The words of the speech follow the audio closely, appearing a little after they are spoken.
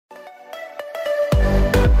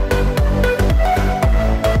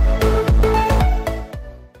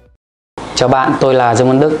Chào bạn, tôi là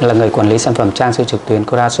Dương Đức, là người quản lý sản phẩm trang sư trực tuyến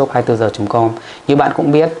shop24giờ.com. Như bạn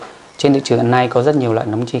cũng biết, trên thị trường hiện nay có rất nhiều loại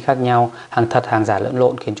nấm linh chi khác nhau, hàng thật, hàng giả lẫn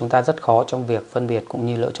lộn khiến chúng ta rất khó trong việc phân biệt cũng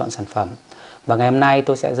như lựa chọn sản phẩm. Và ngày hôm nay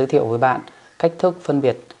tôi sẽ giới thiệu với bạn cách thức phân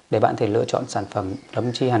biệt để bạn thể lựa chọn sản phẩm nấm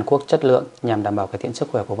linh chi Hàn Quốc chất lượng nhằm đảm bảo cải thiện sức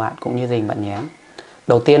khỏe của bạn cũng như gia đình bạn nhé.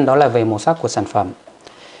 Đầu tiên đó là về màu sắc của sản phẩm.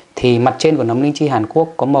 Thì mặt trên của nấm linh chi Hàn Quốc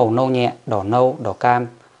có màu nâu nhẹ, đỏ nâu, đỏ cam,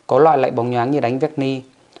 có loại lại bóng nhoáng như đánh vecni.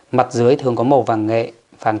 Mặt dưới thường có màu vàng nghệ,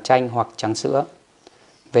 vàng chanh hoặc trắng sữa.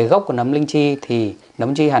 Về gốc của nấm linh chi thì nấm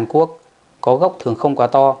linh chi Hàn Quốc có gốc thường không quá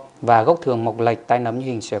to và gốc thường mọc lệch tai nấm như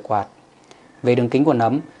hình xòe quạt. Về đường kính của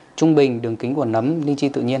nấm, trung bình đường kính của nấm linh chi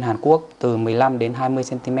tự nhiên Hàn Quốc từ 15 đến 20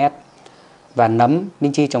 cm. Và nấm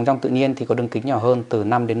linh chi trồng trong tự nhiên thì có đường kính nhỏ hơn từ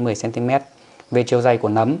 5 đến 10 cm. Về chiều dày của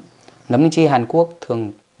nấm linh chi Hàn Quốc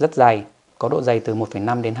thường rất dày, có độ dày từ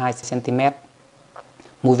 1,5 đến 2 cm.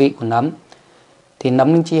 Mùi vị của nấm thì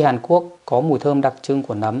nấm linh chi Hàn Quốc có mùi thơm đặc trưng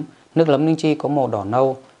của nấm, nước nấm linh chi có màu đỏ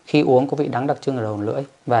nâu, khi uống có vị đắng đặc trưng ở đầu lưỡi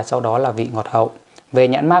và sau đó là vị ngọt hậu. Về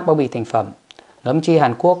nhãn mác bao bì thành phẩm, nấm linh chi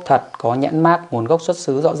Hàn Quốc thật có nhãn mác nguồn gốc xuất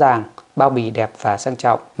xứ rõ ràng, bao bì đẹp và sang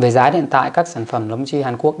trọng. Về giá hiện tại các sản phẩm nấm linh chi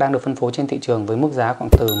Hàn Quốc đang được phân phối trên thị trường với mức giá khoảng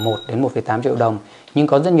từ 1 đến 1,8 triệu đồng, nhưng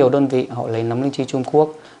có rất nhiều đơn vị họ lấy nấm linh chi Trung Quốc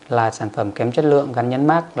là sản phẩm kém chất lượng gắn nhãn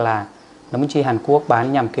mác là nấm linh chi Hàn Quốc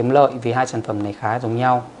bán nhằm kiếm lợi vì hai sản phẩm này khá giống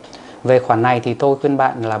nhau. Về khoản này thì tôi khuyên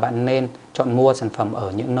bạn là bạn nên chọn mua sản phẩm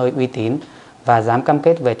ở những nơi uy tín và dám cam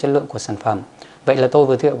kết về chất lượng của sản phẩm. Vậy là tôi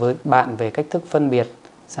giới thiệu với bạn về cách thức phân biệt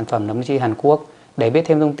sản phẩm nấm linh chi Hàn Quốc. Để biết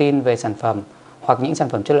thêm thông tin về sản phẩm hoặc những sản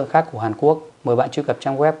phẩm chất lượng khác của Hàn Quốc, mời bạn truy cập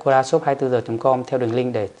trang web shop24giờ.com theo đường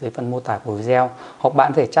link để dưới phần mô tả của video, hoặc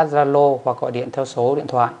bạn có thể chat Zalo hoặc gọi điện theo số điện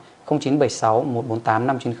thoại 0976 148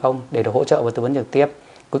 590 để được hỗ trợ và tư vấn trực tiếp.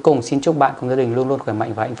 Cuối cùng xin chúc bạn cùng gia đình luôn luôn khỏe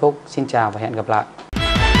mạnh và hạnh phúc. Xin chào và hẹn gặp lại.